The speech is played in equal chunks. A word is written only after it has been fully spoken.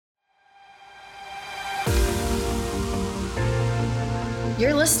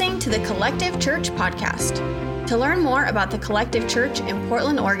You're listening to the Collective Church Podcast. To learn more about the Collective Church in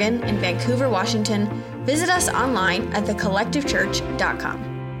Portland, Oregon, and Vancouver, Washington, visit us online at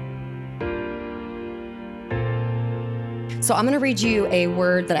thecollectivechurch.com. So I'm going to read you a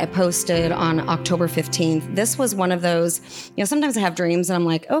word that I posted on October 15th. This was one of those, sometimes I have dreams and I'm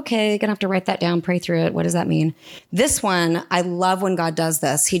like, okay, gonna have to write that down, pray through it. What does that mean? This one, I love when God does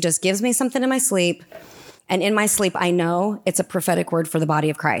this. He just gives me something in my sleep. And in my sleep, I know it's a prophetic word for the body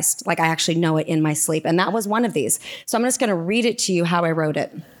of Christ. Like I actually know it in my sleep. And that was one of these. So I'm just going to read it to you how I wrote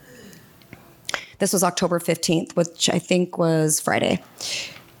it. This was October 15th, which I think was Friday.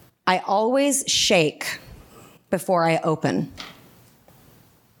 I always shake before I open.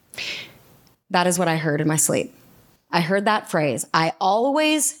 That is what I heard in my sleep. I heard that phrase. I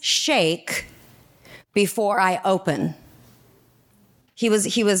always shake before I open. He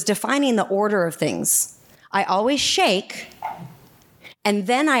was defining the order of things. I always shake and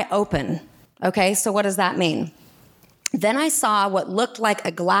then I open. Okay, so what does that mean? Then I saw what looked like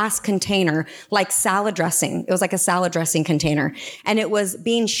a glass container, like salad dressing. It was like a salad dressing container. And it was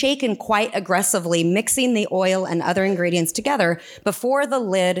being shaken quite aggressively, mixing the oil and other ingredients together before the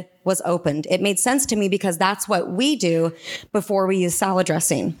lid was opened. It made sense to me because that's what we do before we use salad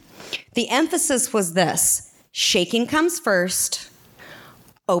dressing. The emphasis was this: shaking comes first,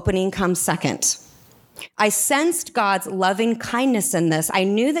 opening comes second. I sensed God's loving kindness in this. I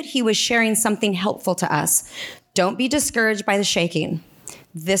knew that he was sharing something helpful to us. Don't be discouraged by the shaking.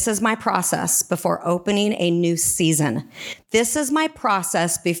 This is my process before opening a new season. This is my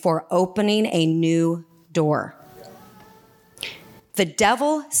process before opening a new door. The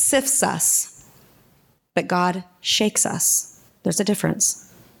devil sifts us, but God shakes us. There's a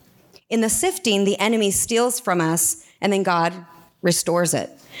difference. In the sifting, the enemy steals from us, and then God restores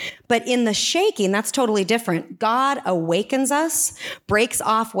it. But in the shaking, that's totally different. God awakens us, breaks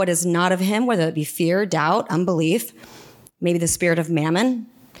off what is not of him, whether it be fear, doubt, unbelief, maybe the spirit of mammon,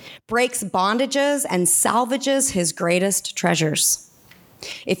 breaks bondages and salvages his greatest treasures.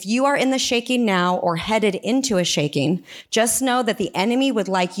 If you are in the shaking now or headed into a shaking, just know that the enemy would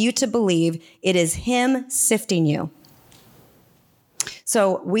like you to believe it is him sifting you.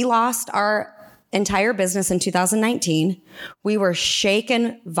 So we lost our entire business in 2019. We were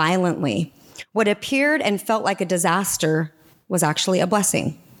shaken violently. What appeared and felt like a disaster was actually a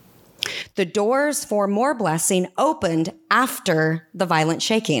blessing. The doors for more blessing opened after the violent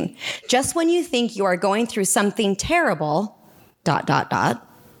shaking. Just when you think you are going through something terrible, ...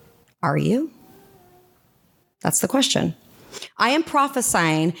 are you? That's the question. I am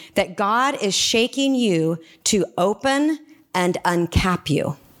prophesying that God is shaking you to open and uncap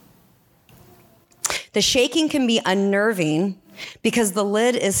you. The shaking can be unnerving because the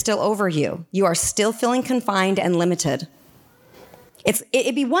lid is still over you. You are still feeling confined and limited.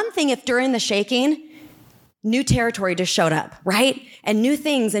 It'd be one thing if during the shaking, new territory just showed up, right? And new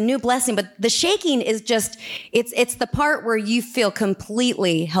things and new blessing. But the shaking is just, it's the part where you feel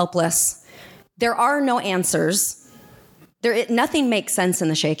completely helpless. There are no answers. Nothing makes sense in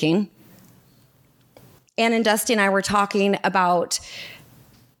the shaking. Ann and Dusty and I were talking about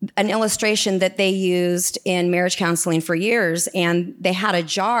an illustration that they used in marriage counseling for years, and they had a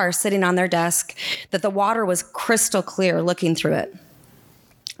jar sitting on their desk that the water was crystal clear looking through it.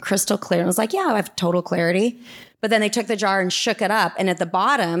 Crystal clear. And I was like, yeah, I have total clarity. But then they took the jar and shook it up, and at the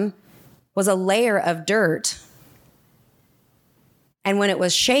bottom was a layer of dirt. And when it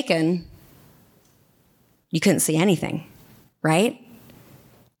was shaken, you couldn't see anything, right?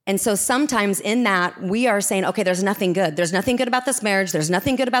 And so sometimes in that, we are saying, okay, there's nothing good. There's nothing good about this marriage. There's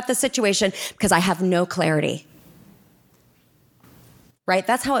nothing good about this situation because I have no clarity. Right?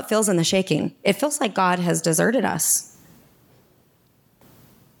 That's how it feels in the shaking. It feels like God has deserted us.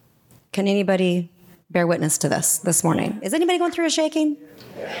 Can anybody bear witness to this morning? Is anybody going through a shaking?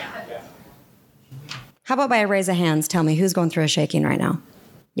 How about by a raise of hands, tell me who's going through a shaking right now?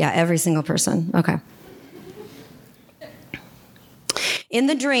 Yeah, every single person. Okay. In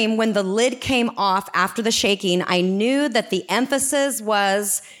the dream, when the lid came off after the shaking, I knew that the emphasis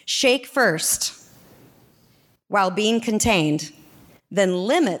was shake first while being contained, then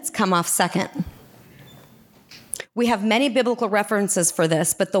limits come off second. We have many biblical references for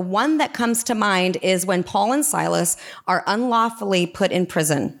this, but the one that comes to mind is when Paul and Silas are unlawfully put in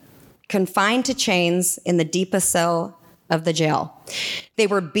prison, confined to chains in the deepest cell of the jail. They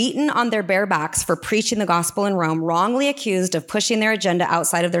were beaten on their bare backs for preaching the gospel in Rome, wrongly accused of pushing their agenda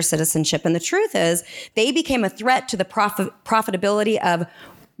outside of their citizenship. And the truth is, they became a threat to the profitability of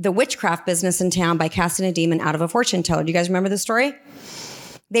the witchcraft business in town by casting a demon out of a fortune teller. Do you guys remember the story?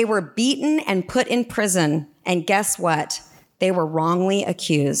 They were beaten and put in prison. And guess what? they were wrongly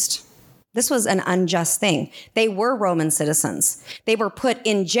accused. This was an unjust thing. They were Roman citizens. They were put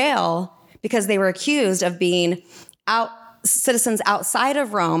in jail because they were accused of being citizens outside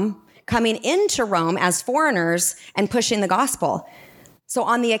of Rome, coming into Rome as foreigners and pushing the gospel. So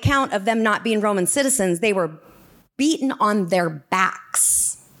on the account of them not being Roman citizens, they were beaten on their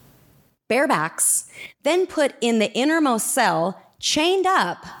backs, bare backs, then put in the innermost cell, chained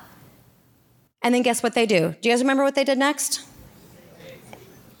up. And then guess what they do? Do you guys remember what they did next?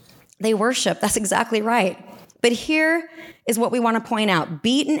 They worship. That's exactly right. But here is what we want to point out.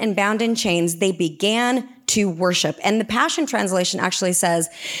 Beaten and bound in chains, they began to worship. And the Passion Translation actually says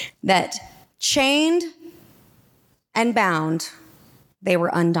that chained and bound, they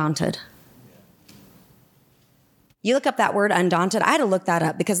were undaunted. You look up that word undaunted. I had to look that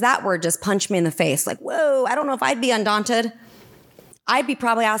up because that word just punched me in the face. Like, whoa, I don't know if I'd be undaunted. I'd be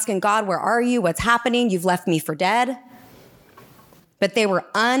probably asking God, where are you? What's happening? You've left me for dead. But they were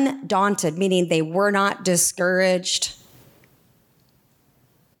undaunted, meaning they were not discouraged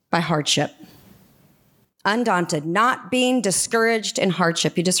by hardship. Undaunted, not being discouraged in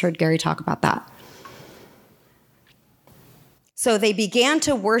hardship. You just heard Gary talk about that. So they began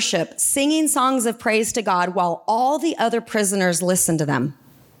to worship, singing songs of praise to God while all the other prisoners listened to them.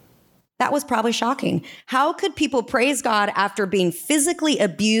 That was probably shocking. How could people praise God after being physically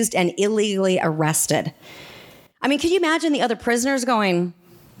abused and illegally arrested? I mean, could you imagine the other prisoners going,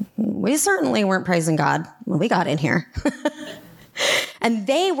 we certainly weren't praising God when we got in here. And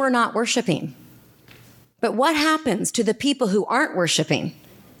they were not worshiping. But what happens to the people who aren't worshiping? Do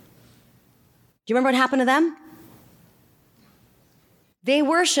you remember what happened to them? They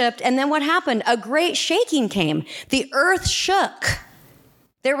worshiped, and then what happened? A great shaking came. The earth shook.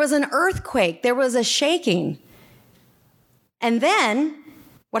 There was an earthquake. There was a shaking. And then,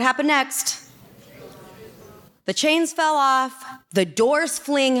 what happened next? The chains fell off. The doors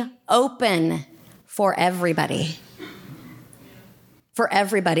fling open for everybody. For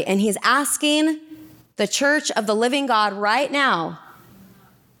everybody. And he's asking the church of the living God right now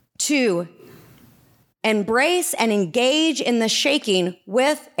to embrace and engage in the shaking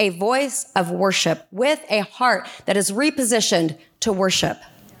with a voice of worship, with a heart that is repositioned to worship.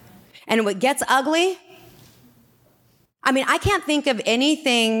 And what gets ugly, I mean, I can't think of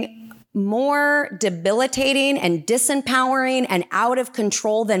anything more debilitating and disempowering and out of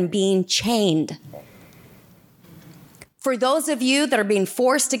control than being chained. For those of you that are being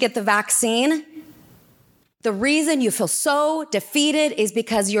forced to get the vaccine, the reason you feel so defeated is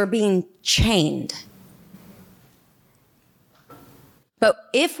because you're being chained. But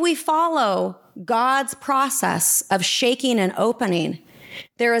if we follow God's process of shaking and opening,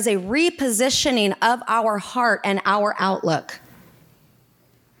 there is a repositioning of our heart and our outlook.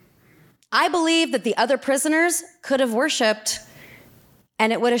 I believe that the other prisoners could have worshiped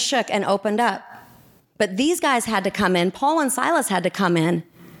and it would have shook and opened up. But these guys had to come in, Paul and Silas had to come in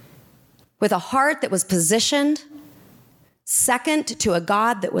with a heart that was positioned second to a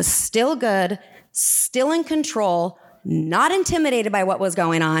God that was still good, still in control, not intimidated by what was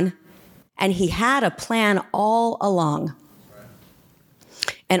going on, and he had a plan all along.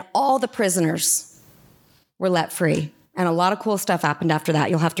 And all the prisoners were let free. And a lot of cool stuff happened after that.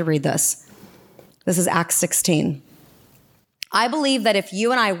 You'll have to read this. This is Acts 16. I believe that if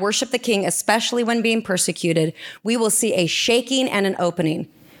you and I worship the King, especially when being persecuted, we will see a shaking and an opening.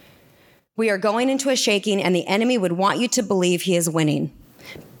 We are going into a shaking, and the enemy would want you to believe he is winning.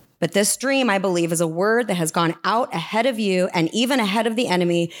 But this dream, I believe, is a word that has gone out ahead of you and even ahead of the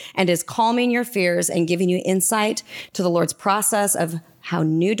enemy and is calming your fears and giving you insight to the Lord's process of how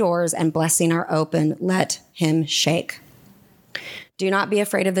new doors and blessing are open. Let him shake. Do not be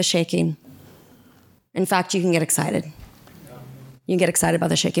afraid of the shaking. In fact, you can get excited. You can get excited about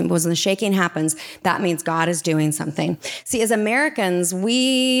the shaking, because when the shaking happens, that means God is doing something. See, as Americans,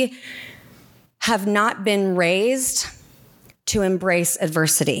 we have not been raised to embrace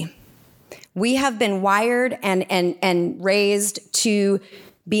adversity. We have been wired and raised to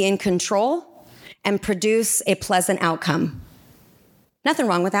be in control and produce a pleasant outcome. Nothing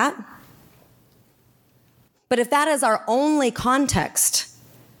wrong with that. But if that is our only context,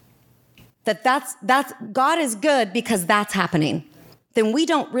 that's God is good because that's happening, then we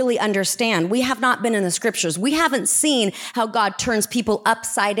don't really understand. We have not been in the scriptures. We haven't seen how God turns people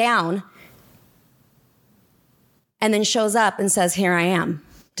upside down and then shows up and says, here I am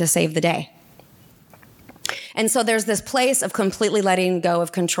to save the day. And so there's this place of completely letting go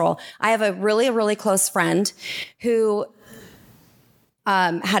of control. I have a really close friend who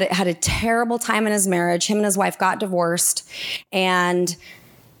had a terrible time in his marriage. Him and his wife got divorced, and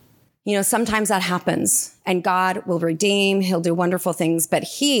sometimes that happens and God will redeem, he'll do wonderful things. But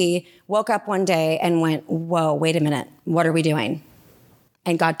he woke up one day and went, whoa, wait a minute. What are we doing?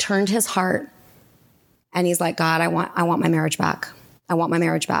 And God turned his heart and he's like, God, I want my marriage back. I want my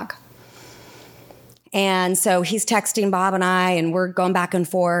marriage back. And so he's texting Bob and I, and we're going back and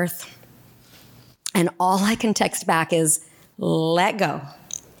forth. And all I can text back is, let go.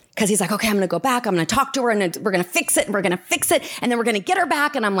 Because he's like, okay, I'm going to go back. I'm going to talk to her and we're going to fix it and we're going to fix it. And then we're going to get her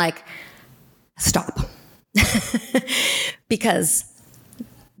back. And I'm like, stop. Because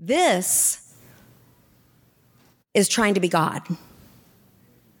this is trying to be God.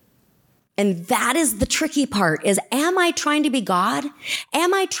 And that is the tricky part is, am I trying to be God?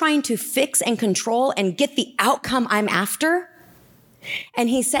 Am I trying to fix and control and get the outcome I'm after? And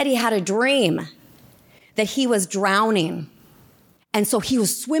he said he had a dream that he was drowning. And so he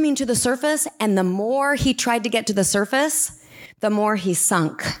was swimming to the surface. And the more he tried to get to the surface, the more he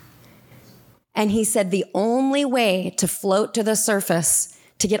sunk. And he said the only way to float to the surface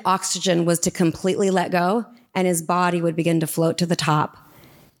to get oxygen was to completely let go. And his body would begin to float to the top.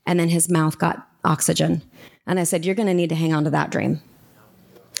 And then his mouth got oxygen. And I said, you're going to need to hang on to that dream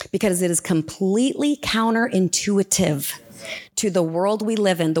because it is completely counterintuitive to the world we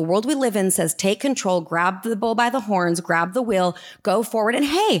live in. The world we live in says, take control, grab the bull by the horns, grab the wheel, go forward. And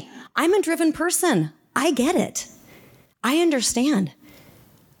hey, I'm a driven person. I get it. I understand.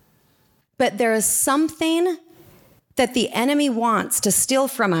 But there is something that the enemy wants to steal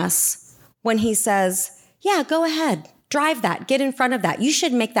from us when he says, yeah, go ahead. Drive that, get in front of that. You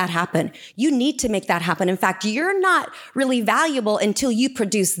should make that happen. You need to make that happen. In fact, you're not really valuable until you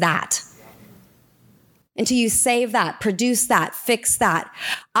produce that. Until you save that, produce that, fix that.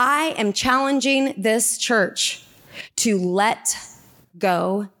 I am challenging this church to let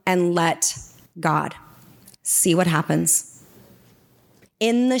go and let God. See what happens.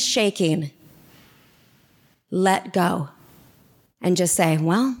 In the shaking, let go and just say,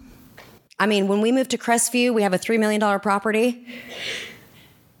 well, when we moved to Crestview, we have a $3 million property.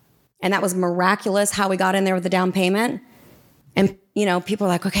 And that was miraculous how we got in there with the down payment. And, people are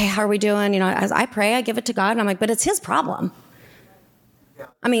like, okay, how are we doing? As I pray, I give it to God. And I'm like, but it's his problem.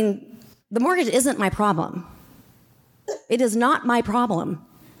 The mortgage isn't my problem. It is not my problem.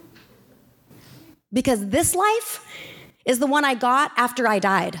 Because this life is the one I got after I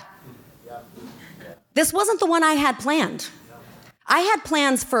died. This wasn't the one I had planned. I had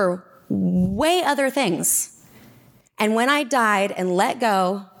plans for way other things. And when I died and let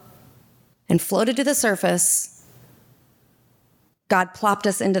go and floated to the surface, God plopped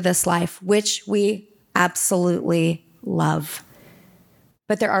us into this life, which we absolutely love.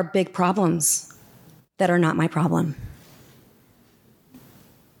 But there are big problems that are not my problem.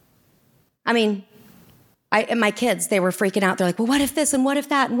 And my kids, they were freaking out. They're like, well, what if this and what if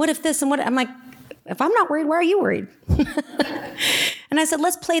that and what if this and what? I'm like, if I'm not worried, why are you worried? And I said,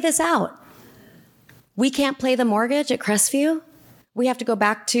 let's play this out. We can't pay the mortgage at Crestview. We have to go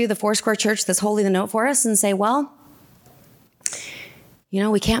back to the Foursquare Church that's holding the note for us and say, well,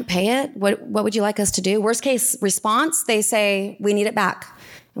 we can't pay it. What would you like us to do? Worst case response, they say, we need it back.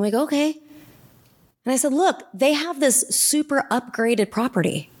 And we go, okay. And I said, look, they have this super upgraded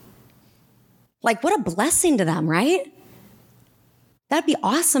property. Like, what a blessing to them, right? That'd be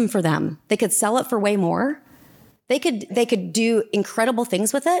awesome for them. They could sell it for way more. They could do incredible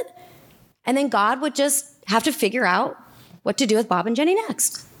things with it. And then God would just have to figure out what to do with Bob and Jenny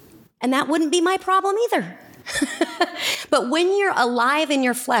next. And that wouldn't be my problem either. But when you're alive in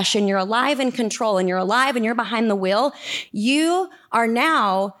your flesh and you're alive in control and you're alive and you're behind the wheel, you are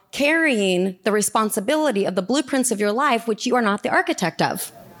now carrying the responsibility of the blueprints of your life, which you are not the architect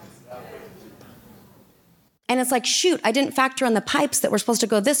of. And it's like, shoot, I didn't factor in the pipes that were supposed to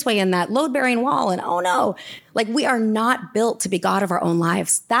go this way in that load-bearing wall. And oh no, we are not built to be God of our own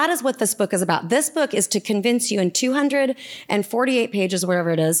lives. That is what this book is about. This book is to convince you in 248 pages, whatever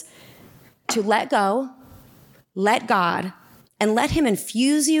it is, to let go, let God, and let him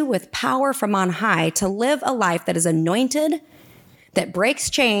infuse you with power from on high to live a life that is anointed, that breaks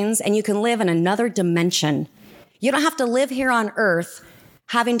chains, and you can live in another dimension. You don't have to live here on earth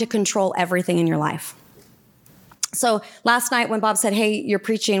having to control everything in your life. So last night when Bob said, hey, you're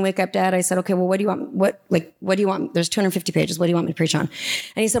preaching Wake Up Dad, I said, okay, well, what do you want? What do you want? There's 250 pages. What do you want me to preach on?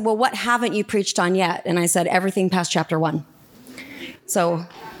 And he said, well, what haven't you preached on yet? And I said, everything past chapter 1. So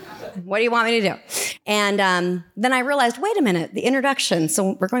what do you want me to do? And then I realized, wait a minute, the introduction.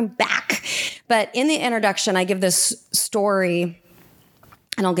 So we're going back. But in the introduction, I give this story,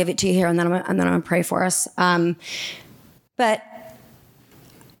 and I'll give it to you here, and then I'm going to pray for us. But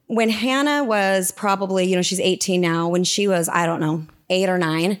when Hannah was probably, she's 18 now, when she was, 8 or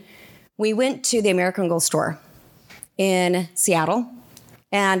 9, We went to the American Girl store in Seattle.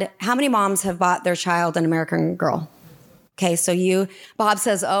 And how many moms have bought their child an American Girl? Okay, so Bob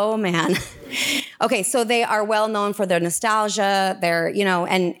says, oh man. Okay, so they are well known for their nostalgia,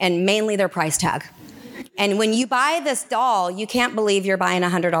 and mainly their price tag. And when you buy this doll, you can't believe you're buying a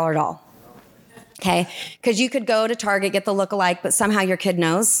 $100 doll. Okay, because you could go to Target, get the look-alike, but somehow your kid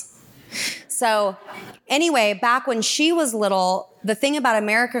knows. So anyway, back when she was little, the thing about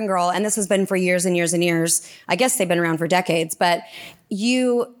American Girl, and this has been for years and years and years, I guess they've been around for decades, but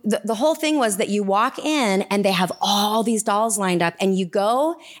the whole thing was that you walk in and they have all these dolls lined up and you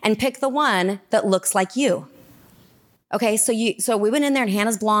go and pick the one that looks like you. Okay, so we went in there and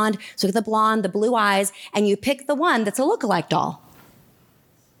Hannah's blonde, so we get the blonde, the blue eyes, and you pick the one that's a lookalike doll.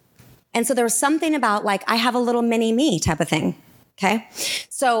 And so there was something about like, I have a little mini me type of thing, okay?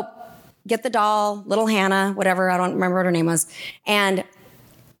 So get the doll, little Hannah, whatever, I don't remember what her name was. And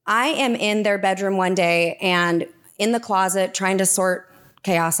I am in their bedroom one day and in the closet trying to sort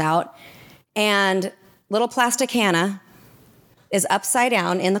chaos out. And little plastic Hannah is upside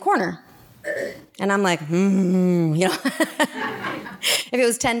down in the corner. And I'm like, If it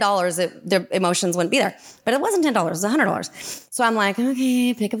was $10, the emotions wouldn't be there. But it wasn't $10, it was $100. So I'm like,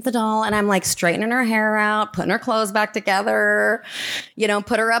 okay, pick up the doll. And I'm like straightening her hair out, putting her clothes back together,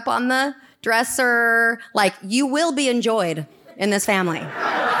 put her up on the dresser. Like, you will be enjoyed in this family.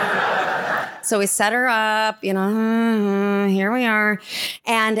 So we set her up, here we are.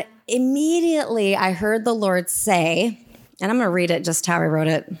 And immediately I heard the Lord say, and I'm going to read it just how he wrote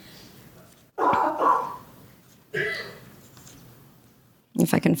it.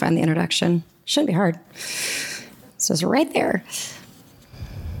 If I can find the introduction. Shouldn't be hard. It's just right there.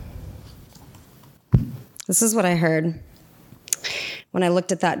 This is what I heard when I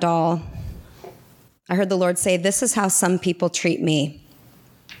looked at that doll. I heard the Lord say, this is how some people treat me.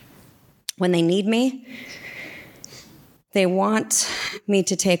 When they need me, they want me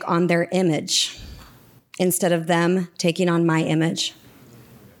to take on their image instead of them taking on my image.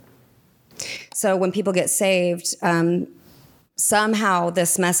 So when people get saved, somehow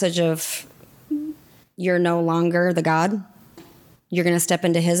this message of you're no longer the God, you're going to step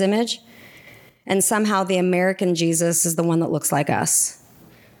into his image, and somehow the American Jesus is the one that looks like us.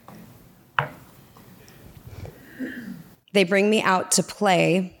 They bring me out to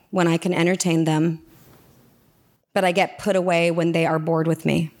play when I can entertain them, but I get put away when they are bored with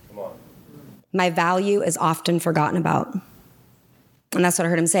me. My value is often forgotten about. And that's what I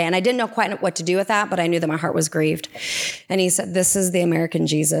heard him say. And I didn't know quite what to do with that, but I knew that my heart was grieved. And he said, this is the American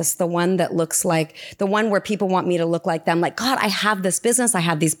Jesus, the one that looks like, the one where people want me to look like them. Like, God, I have this business, I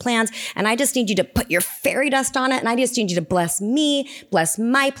have these plans, and I just need you to put your fairy dust on it. And I just need you to bless me, bless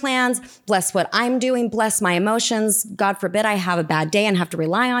my plans, bless what I'm doing, bless my emotions. God forbid I have a bad day and have to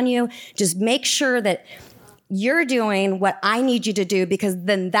rely on you. Just make sure that you're doing what I need you to do, because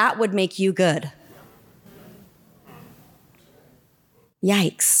then that would make you good.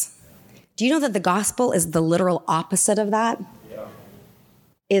 Yikes. Do you know that the gospel is the literal opposite of that? Yeah.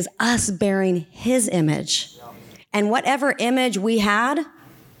 Is us bearing his image. Yeah. And whatever image we had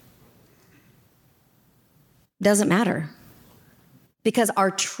doesn't matter. Because our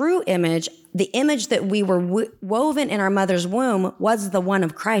true image, the image that we were woven in our mother's womb, was the one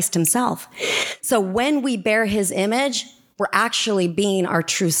of Christ himself. So when we bear his image, we're actually being our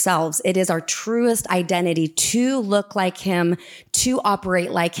true selves. It is our truest identity to look like him, to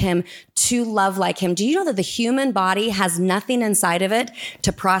operate like him, to love like him. Do you know that the human body has nothing inside of it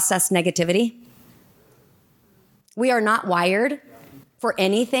to process negativity? We are not wired for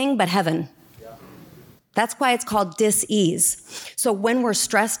anything but heaven. That's why it's called dis-ease. So when we're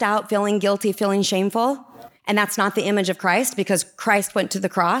stressed out, feeling guilty, feeling shameful, and that's not the image of Christ, because Christ went to the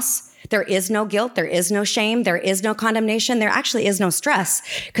cross, there is no guilt, there is no shame, there is no condemnation, there actually is no stress,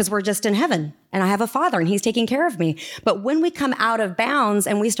 because we're just in heaven, and I have a Father, and he's taking care of me. But when we come out of bounds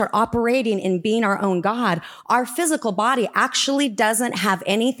and we start operating in being our own God, our physical body actually doesn't have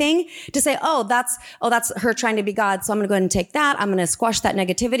anything to say, oh, that's her trying to be God, so I'm going to go ahead and take that, I'm going to squash that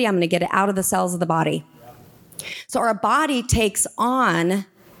negativity, I'm going to get it out of the cells of the body. So our body takes on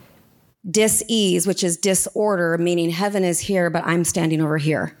dis-ease, which is disorder, meaning heaven is here, but I'm standing over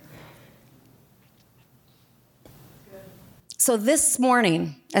here. So this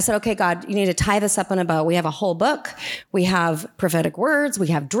morning, I said, okay, God, you need to tie this up in a bow. We have a whole book. We have prophetic words. We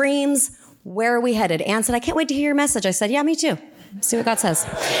have dreams. Where are we headed? Ann said, I can't wait to hear your message. I said, yeah, me too. See what God says.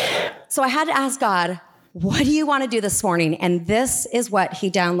 So I had to ask God, what do you want to do this morning? And this is what he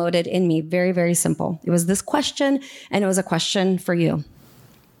downloaded in me. Very, very simple. It was this question, and it was a question for you.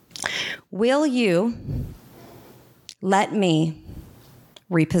 Will you let me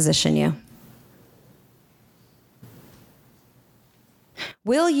reposition you?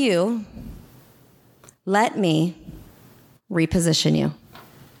 Will you let me reposition you?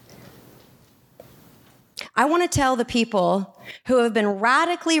 I want to tell the people who have been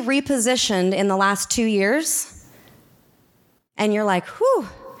radically repositioned in the last 2 years, and you're like, whew,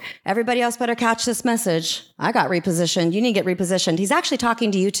 everybody else better catch this message. I got repositioned. You need to get repositioned. He's actually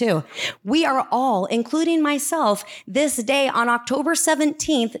talking to you too. We are all, including myself, this day on October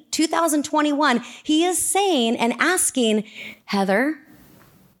 17th, 2021, he is saying and asking, Heather,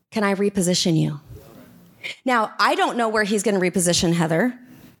 can I reposition you? Now, I don't know where he's going to reposition Heather.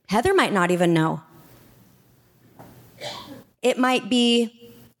 Heather might not even know. It might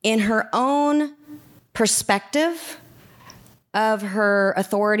be in her own perspective of her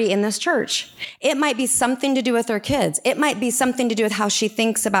authority in this church. It might be something to do with her kids. It might be something to do with how she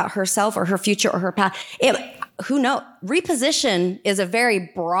thinks about herself or her future or her past. Who knows? Reposition is a very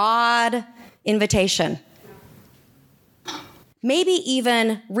broad invitation. Maybe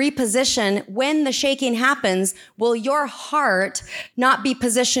even reposition when the shaking happens. Will your heart not be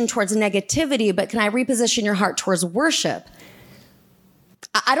positioned towards negativity, but can I reposition your heart towards worship?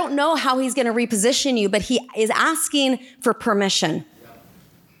 I don't know how he's going to reposition you, but he is asking for permission.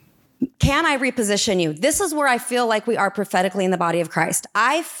 Can I reposition you? This is where I feel like we are prophetically in the body of Christ.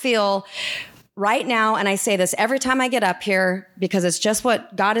 I feel right now, and I say this every time I get up here because it's just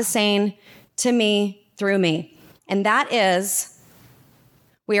what God is saying to me through me. And that is,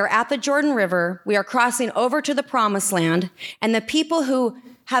 we are at the Jordan River. We are crossing over to the promised land. And the people who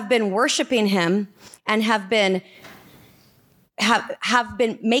have been worshiping him and have been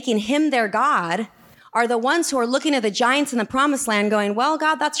making him their God are the ones who are looking at the giants in the promised land going, well,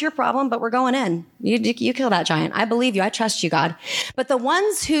 God, that's your problem, but we're going in. You kill that giant. I believe you. I trust you, God. But the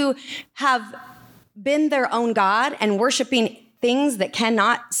ones who have been their own God and worshiping things that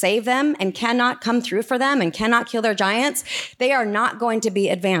cannot save them and cannot come through for them and cannot kill their giants, they are not going to be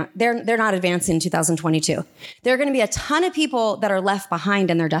advanced. They're not advancing in 2022. There are going to be a ton of people that are left behind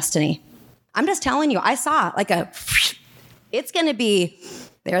in their destiny. I'm just telling you, I saw it's going to be,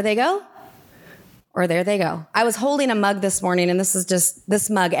 there they go, or there they go. I was holding a mug this morning, and this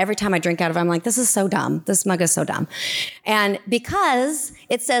mug, every time I drink out of it, I'm like, this is so dumb. This mug is so dumb. And because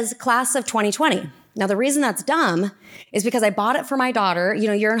it says class of 2020. Now, the reason that's dumb is because I bought it for my daughter. You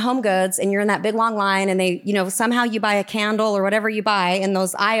know, you're in Home Goods, and you're in that big, long line, and they, somehow you buy a candle or whatever you buy in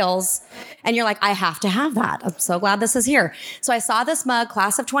those aisles, and you're like, I have to have that. I'm so glad this is here. So I saw this mug,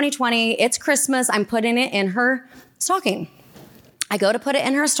 class of 2020. It's Christmas. I'm putting it in her stocking. I go to put it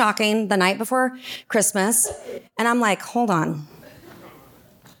in her stocking the night before Christmas, and I'm like, hold on.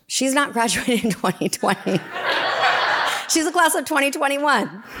 She's not graduating in 2020. She's a class of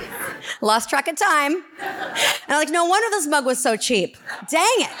 2021. Lost track of time. And I'm like, no wonder this mug was so cheap. Dang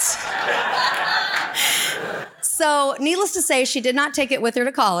it. So needless to say, she did not take it with her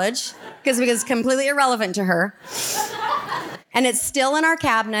to college because it's completely irrelevant to her. And it's still in our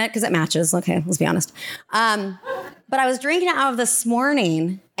cabinet because it matches. Okay, let's be honest. But I was drinking it out of this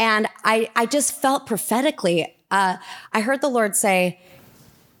morning, and I just felt prophetically. I heard the Lord say,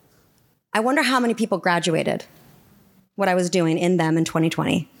 I wonder how many people graduated what I was doing in them in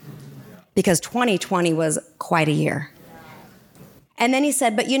 2020. Because 2020 was quite a year. And then he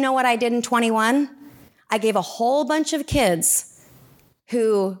said, but you know what I did in 21? I gave a whole bunch of kids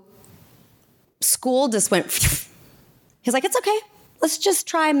who school just went, he's like, it's okay. Let's just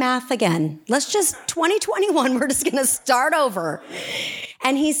try math again. 2021, we're just going to start over.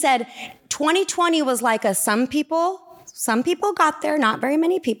 And he said, 2020 was like some people got there, not very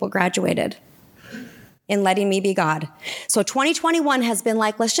many people graduated in letting me be God. So 2021 has been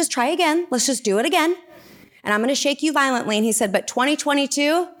like, let's just try again. Let's just do it again. And I'm going to shake you violently. And he said, but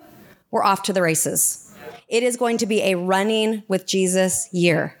 2022, we're off to the races. It is going to be a running with Jesus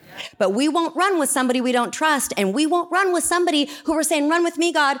year. But we won't run with somebody we don't trust, and we won't run with somebody who we're saying, run with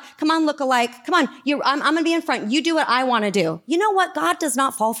me, God. Come on, look alike. Come on, I'm going to be in front. You do what I want to do. You know what? God does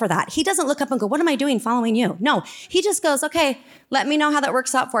not fall for that. He doesn't look up and go, what am I doing following you? No, he just goes, okay, let me know how that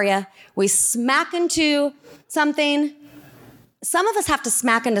works out for you. We smack into something. Some of us have to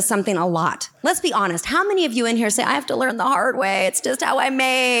smack into something a lot. Let's be honest. How many of you in here say, I have to learn the hard way. It's just how I'm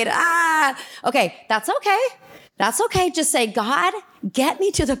made. Okay, that's okay. That's okay. Just say, God, get me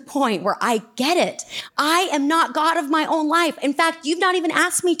to the point where I get it. I am not God of my own life. In fact, you've not even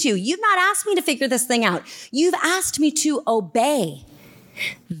asked me to. You've not asked me to figure this thing out. You've asked me to obey.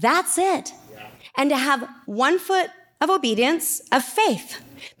 That's it. And to have one foot of obedience, of faith.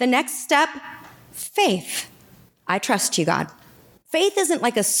 The next step, faith. I trust you, God. Faith isn't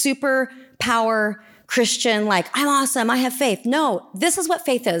like a superpower Christian, like, I'm awesome, I have faith. No, this is what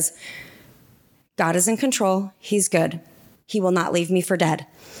faith is. God is in control. He's good. He will not leave me for dead.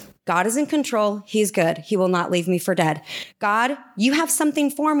 God is in control. He's good. He will not leave me for dead. God, you have something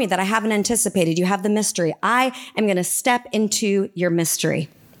for me that I haven't anticipated. You have the mystery. I am going to step into your mystery.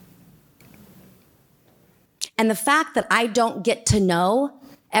 And the fact that I don't get to know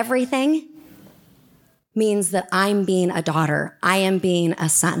everything means that I'm being a daughter. I am being a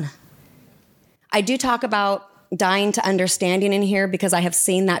son. I do talk about dying to understanding in here because I have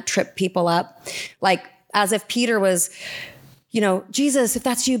seen that trip people up. Like, as if Peter was, Jesus, if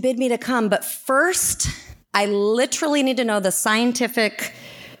that's you, bid me to come. But first, I literally need to know the scientific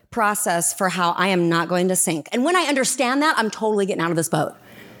process for how I am not going to sink. And when I understand that, I'm totally getting out of this boat.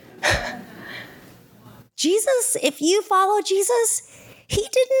 Jesus, if you follow Jesus, he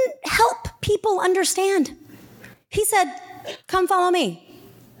didn't help people understand. He said, come follow me.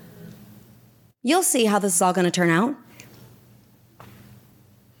 You'll see how this is all going to turn out.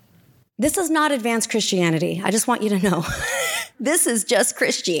 This is not advanced Christianity. I just want you to know. This is just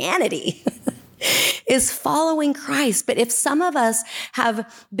Christianity, is following Christ. But if some of us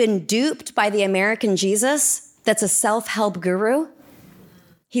have been duped by the American Jesus, that's a self-help guru,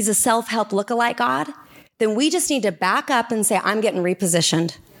 he's a self-help lookalike God, then we just need to back up and say, I'm getting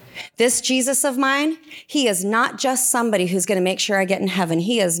repositioned. This Jesus of mine, he is not just somebody who's going to make sure I get in heaven.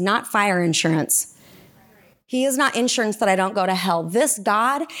 He is not fire insurance. He is not insurance that I don't go to hell. This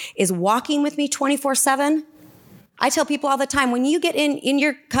God is walking with me 24/7. I tell people all the time, when you get in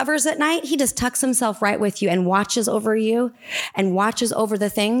your covers at night, he just tucks himself right with you and watches over you and watches over the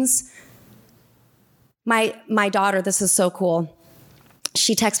things. My daughter, this is so cool.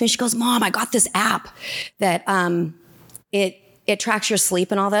 She texts me, she goes, Mom, I got this app that it tracks your sleep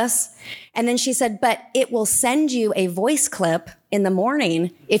and all this. And then she said, but it will send you a voice clip in the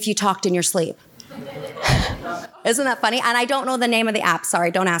morning if you talked in your sleep. Isn't that funny? And I don't know the name of the app. Sorry,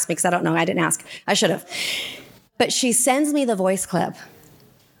 don't ask me because I don't know. I didn't ask. I should have. But she sends me the voice clip.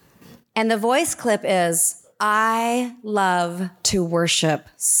 And the voice clip is, I love to worship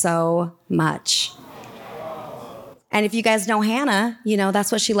so much. And if you guys know Hannah,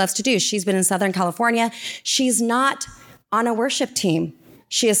 that's what she loves to do. She's been in Southern California. She's not on a worship team.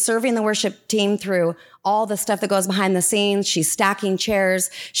 She is serving the worship team through all the stuff that goes behind the scenes. She's stacking chairs.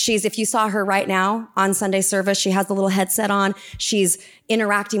 If you saw her right now on Sunday service, she has the little headset on. She's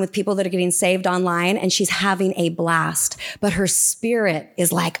interacting with people that are getting saved online, and she's having a blast. But her spirit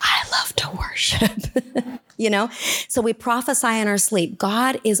is like, I love to worship. So we prophesy in our sleep.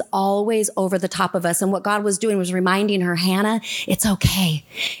 God is always over the top of us. And what God was doing was reminding her, Hannah, it's okay.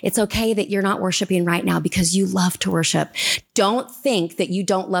 It's okay that you're not worshiping right now because you love to worship. Don't think that you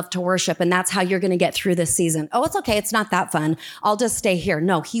don't love to worship and that's how you're going to get through this season. Oh, it's okay. It's not that fun. I'll just stay here.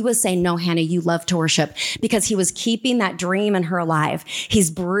 No, he was saying, no, Hannah, you love to worship because he was keeping that dream in her alive. He's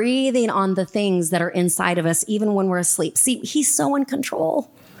breathing on the things that are inside of us, even when we're asleep. See, he's so in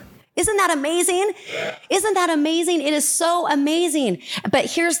control. Isn't that amazing? Isn't that amazing? It is so amazing. But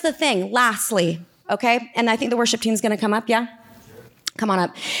here's the thing, lastly, okay? And I think the worship team's going to come up, yeah? Come on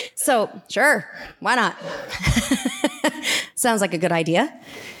up. So, sure, why not? Sounds like a good idea.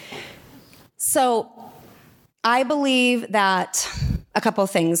 So, I believe that a couple of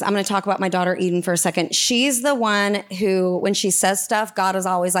things. I'm going to talk about my daughter Eden for a second. She's the one who, when she says stuff, God is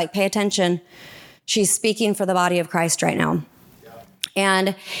always like, pay attention. She's speaking for the body of Christ right now.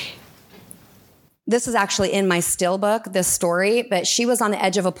 And this is actually in my still book, this story, but she was on the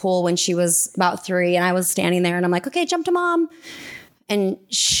edge of a pool when she was about 3, and I was standing there and I'm like, okay, jump to mom. And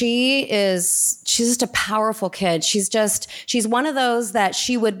she's just a powerful kid. She's one of those that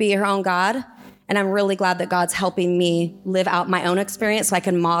she would be her own God. And I'm really glad that God's helping me live out my own experience so I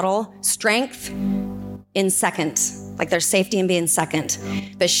can model strength in second. Like there's safety in being second.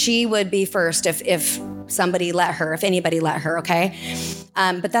 But she would be first if somebody let her, if anybody let her, okay?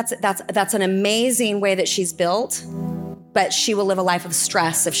 But that's an amazing way that she's built. But she will live a life of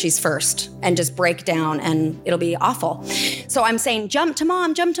stress if she's first and just break down and it'll be awful. So I'm saying, jump to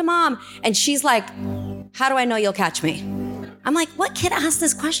mom. And she's like, how do I know you'll catch me? I'm like, what kid asked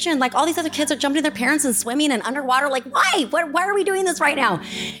this question? Like all these other kids are jumping to their parents and swimming and underwater. Like, why? Why are we doing this right now?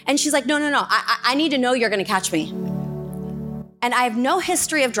 And she's like, no. I need to know you're going to catch me. And I have no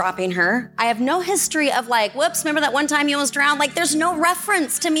history of dropping her. I have no history of like, whoops, remember that one time you almost drowned? Like there's no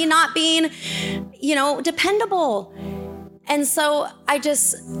reference to me not being, dependable. And so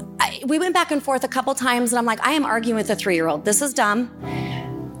we went back and forth a couple times and I'm like, I am arguing with a 3-year-old. This is dumb.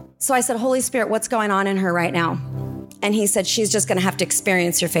 So I said, Holy Spirit, what's going on in her right now? And he said, she's just going to have to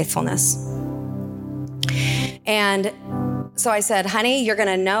experience your faithfulness. And so I said, honey, you're going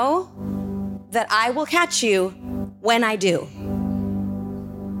to know that I will catch you when I do.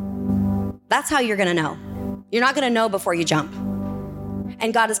 That's how you're going to know. You're not going to know before you jump.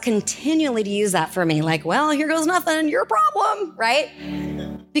 And God is continually to use that for me. Like, well, here goes nothing, your problem, right?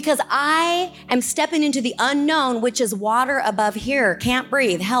 Because I am stepping into the unknown, which is water above here, can't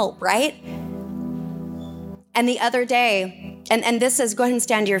breathe, help, right? And the other day, and this is, go ahead and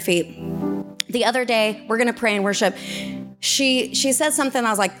stand to your feet. The other day, we're going to pray and worship. She said something, I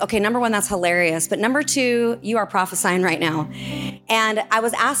was like, okay, number one, that's hilarious. But number two, you are prophesying right now. And I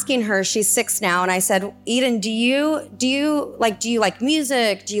was asking her, she's 6 now, and I said, Eden, do you like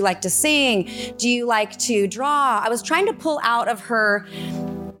music? Do you like to sing? Do you like to draw? I was trying to pull out of her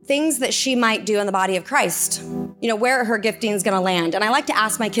things that she might do in the body of Christ, where her gifting is going to land. And I like to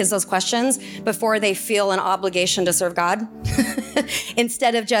ask my kids those questions before they feel an obligation to serve God,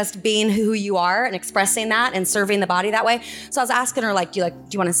 instead of just being who you are and expressing that and serving the body that way. So I was asking her, do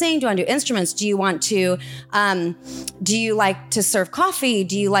you want to sing? Do you want to do instruments? Do you want to, do you like to serve coffee?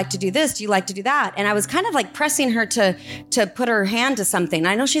 Do you like to do this? Do you like to do that? And I was kind of like pressing her to put her hand to something.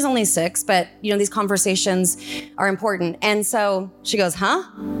 I know she's only 6, but these conversations are important. And so she goes, huh?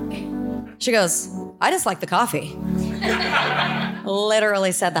 She goes, I just like the coffee.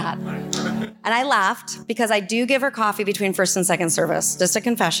 Literally said that. And I laughed because I do give her coffee between first and second service. Just a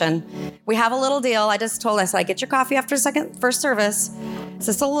confession. We have a little deal. I just told her, I said, get your coffee after first service. It's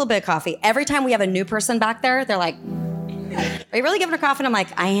just a little bit of coffee. Every time we have a new person back there, they're like, are you really giving her coffee? And I'm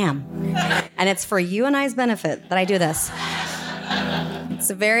like, I am. And it's for you and I's benefit that I do this.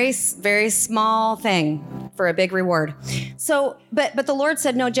 It's a very, very small thing for a big reward. So, but the Lord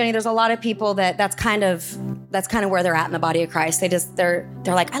said, no, Jenny, there's a lot of people that's kind of where they're at in the body of Christ. They're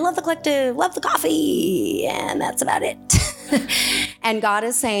like, I love the collective, love the coffee, and that's about it. And God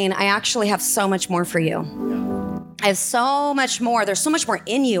is saying, I actually have so much more for you. I have so much more. There's so much more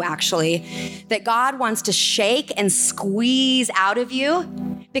in you, actually, that God wants to shake and squeeze out of you,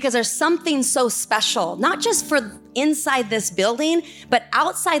 because there's something so special, not just for inside this building, but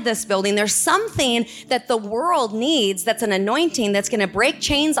outside this building. There's something that the world needs that's an anointing that's going to break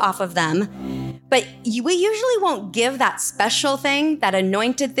chains off of them. But we usually won't give that special thing, that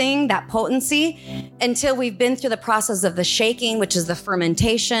anointed thing, that potency, until we've been through the process of the shaking, which is the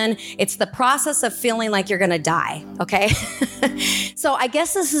fermentation. It's the process of feeling like you're going to die, okay? So I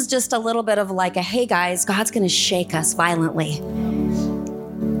guess this is just a little bit of like a, hey guys, God's going to shake us violently.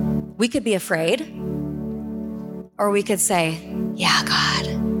 We could be afraid, or we could say, yeah, God.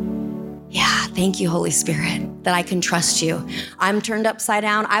 Yeah, thank you, Holy Spirit, that I can trust you. I'm turned upside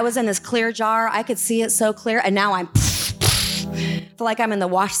down. I was in this clear jar. I could see it so clear. And now I feel like I'm in the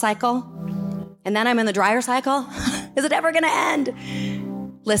wash cycle. And then I'm in the dryer cycle. Is it ever going to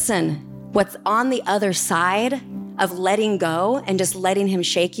end? Listen, what's on the other side of letting go and just letting him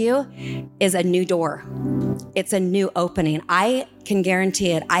shake you is a new door. It's a new opening. I can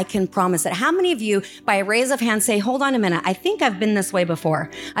guarantee it. I can promise it. How many of you, by a raise of hands, say, hold on a minute, I think I've been this way before.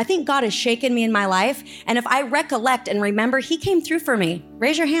 I think God has shaken me in my life. And if I recollect and remember, he came through for me.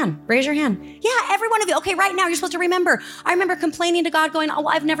 Raise your hand. Raise your hand. Yeah, every one of you. Okay, right now, you're supposed to remember. I remember complaining to God going, oh, well,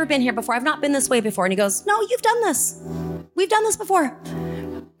 I've never been here before. I've not been this way before. And he goes, no, you've done this. We've done this before.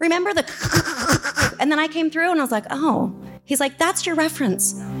 Remember the and then I came through and I was like, oh. He's like, that's your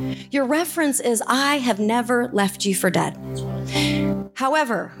reference. Your reference is, I have never left you for dead.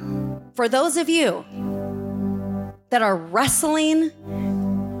 However, for those of you that are wrestling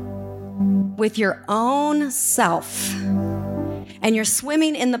with your own self and you're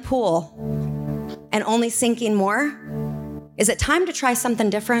swimming in the pool and only sinking more, is it time to try something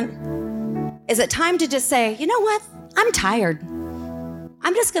different? Is it time to just say, you know what? I'm tired.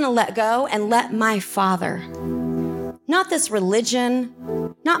 I'm just going to let go and let my Father, not this religion,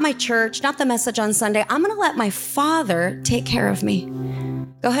 not my church, not the message on Sunday. I'm going to let my Father take care of me.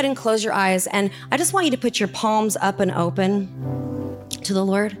 Go ahead and close your eyes. And I just want you to put your palms up and open to the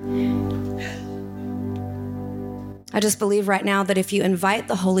Lord. I just believe right now that if you invite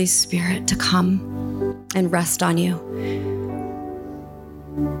the Holy Spirit to come and rest on you,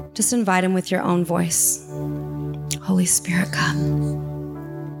 just invite him with your own voice. Holy Spirit, come.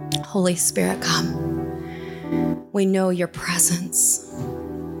 Holy Spirit, come. We know your presence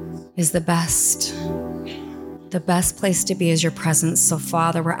is the best. The best place to be is your presence. So,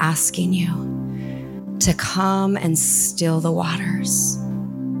 Father, we're asking you to come and still the waters.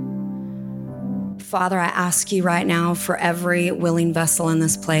 Father, I ask you right now for every willing vessel in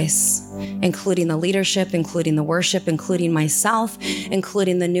this place, including the leadership, including the worship, including myself,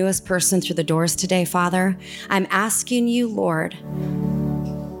 including the newest person through the doors today, Father. I'm asking you, Lord,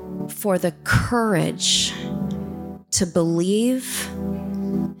 for the courage to believe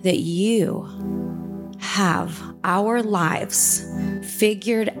that you have our lives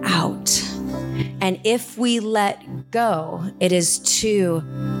figured out. And if we let go, it is to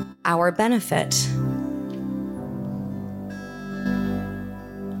our benefit.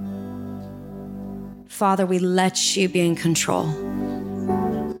 Father, we let you be in control.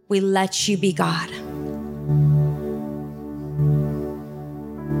 We let you be God.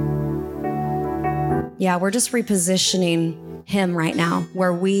 Yeah, we're just repositioning him right now,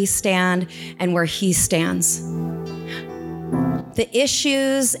 where we stand and where he stands. The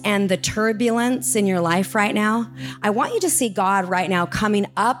issues and the turbulence in your life right now, I want you to see God right now coming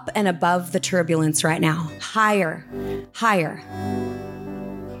up and above the turbulence right now. Higher, higher,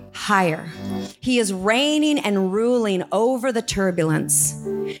 higher. He is reigning and ruling over the turbulence,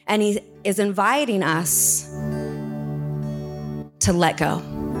 and he is inviting us to let go.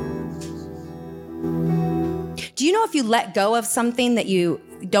 Do you know if you let go of something that you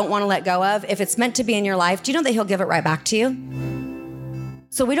don't want to let go of, if it's meant to be in your life, do you know that he'll give it right back to you?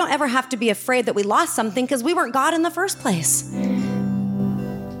 So we don't ever have to be afraid that we lost something because we weren't God in the first place.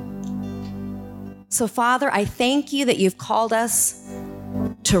 So Father, I thank you that you've called us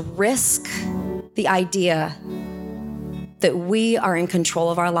to risk the idea that we are in control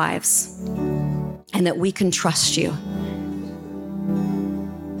of our lives and that we can trust you.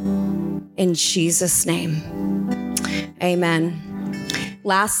 In Jesus' name, amen.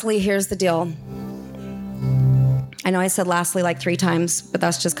 Lastly, here's the deal. I know I said lastly like 3 times, but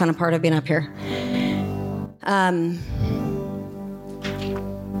that's just kind of part of being up here.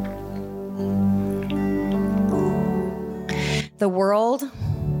 The world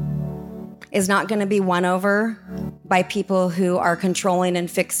is not going to be won over by people who are controlling and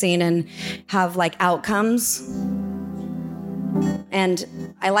fixing and have like outcomes. And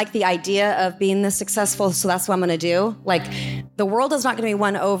I like the idea of being this successful, so that's what I'm going to do. Like, the world is not going to be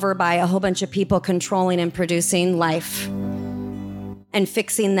won over by a whole bunch of people controlling and producing life and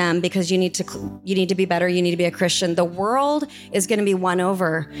fixing them because you need to be better, you need to be a Christian. The world is going to be won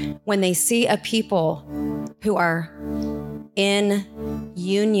over when they see a people who are in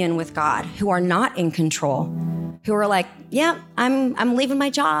union with God, who are not in control, who are like, yeah, I'm leaving my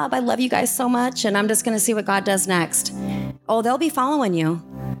job. I love you guys so much, and I'm just going to see what God does next. Oh, they'll be following you.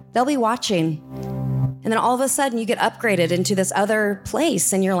 They'll be watching. And then all of a sudden you get upgraded into this other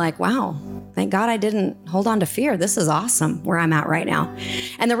place and you're like, wow, thank God I didn't hold on to fear. This is awesome where I'm at right now.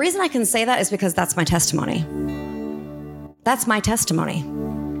 And the reason I can say that is because that's my testimony. That's my testimony.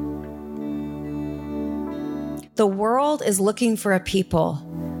 The world is looking for a people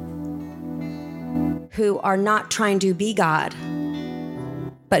who are not trying to be God,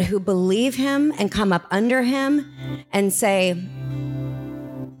 but who believe him and come up under him and say,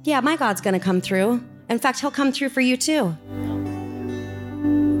 yeah, my God's going to come through. In fact, he'll come through for you too.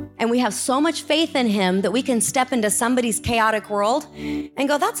 And we have so much faith in him that we can step into somebody's chaotic world and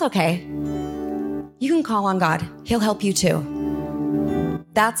go, that's okay. You can call on God. He'll help you too.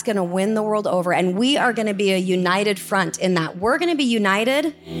 That's going to win the world over. And we are going to be a united front in that. We're going to be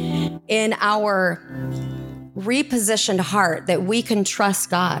united in our repositioned heart that we can trust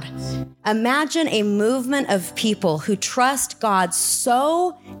God. Imagine a movement of people who trust God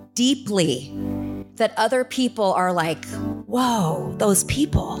so deeply that other people are like, whoa, those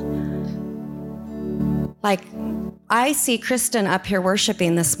people. Like, I see Kristen up here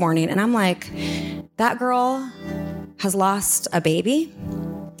worshiping this morning, and I'm like, that girl has lost a baby.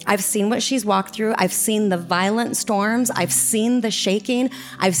 I've seen what she's walked through. I've seen the violent storms. I've seen the shaking.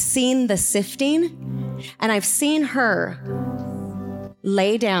 I've seen the sifting. And I've seen her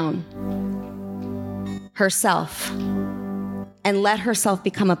lay down herself and let herself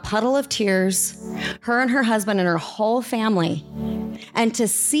become a puddle of tears, her and her husband and her whole family. And to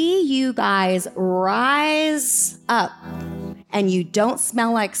see you guys rise up and you don't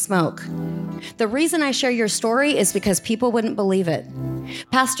smell like smoke. The reason I share your story is because people wouldn't believe it.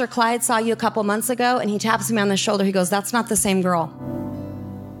 Pastor Clyde saw you a couple months ago and he taps me on the shoulder. He goes, that's not the same girl.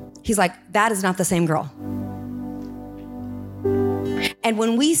 He's like, that is not the same girl. And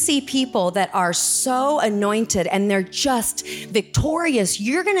when we see people that are so anointed and they're just victorious,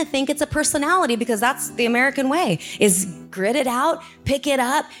 you're going to think it's a personality because that's the American way, is grit it out, pick it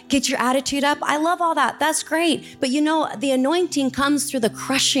up, get your attitude up. I love all that. That's great. But you know, the anointing comes through the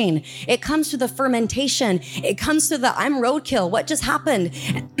crushing. It comes through the fermentation. It comes through the I'm roadkill. What just happened?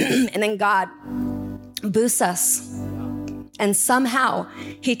 And then God boosts us. And somehow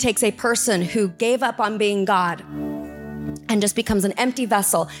he takes a person who gave up on being God and just becomes an empty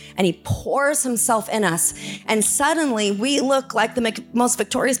vessel, and he pours himself in us. And suddenly we look like the most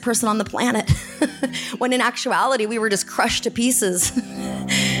victorious person on the planet, when in actuality, we were just crushed to pieces.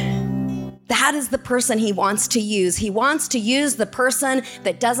 That is the person he wants to use. He wants to use the person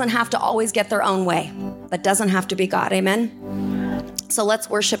that doesn't have to always get their own way. That doesn't have to be God. Amen. So let's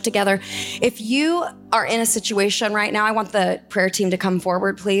worship together. If you are in a situation right now, I want the prayer team to come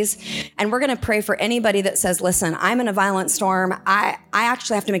forward, please. And we're going to pray for anybody that says, listen, I'm in a violent storm. I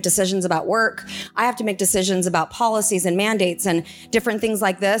actually have to make decisions about work. I have to make decisions about policies and mandates and different things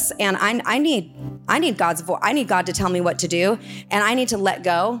like this. And I need God's voice. I need God to tell me what to do. And I need to let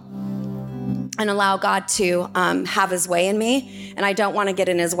go and allow God to have his way in me. And I don't want to get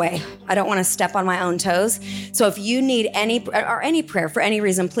in his way. I don't want to step on my own toes. So if you need any prayer for any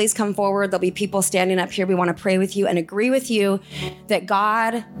reason, please come forward. There'll be people standing up here. We want to pray with you and agree with you that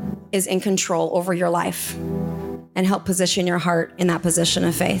God is in control over your life and help position your heart in that position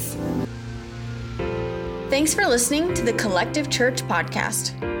of faith. Thanks for listening to the Collective Church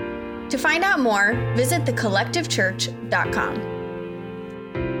podcast. To find out more, visit thecollectivechurch.com.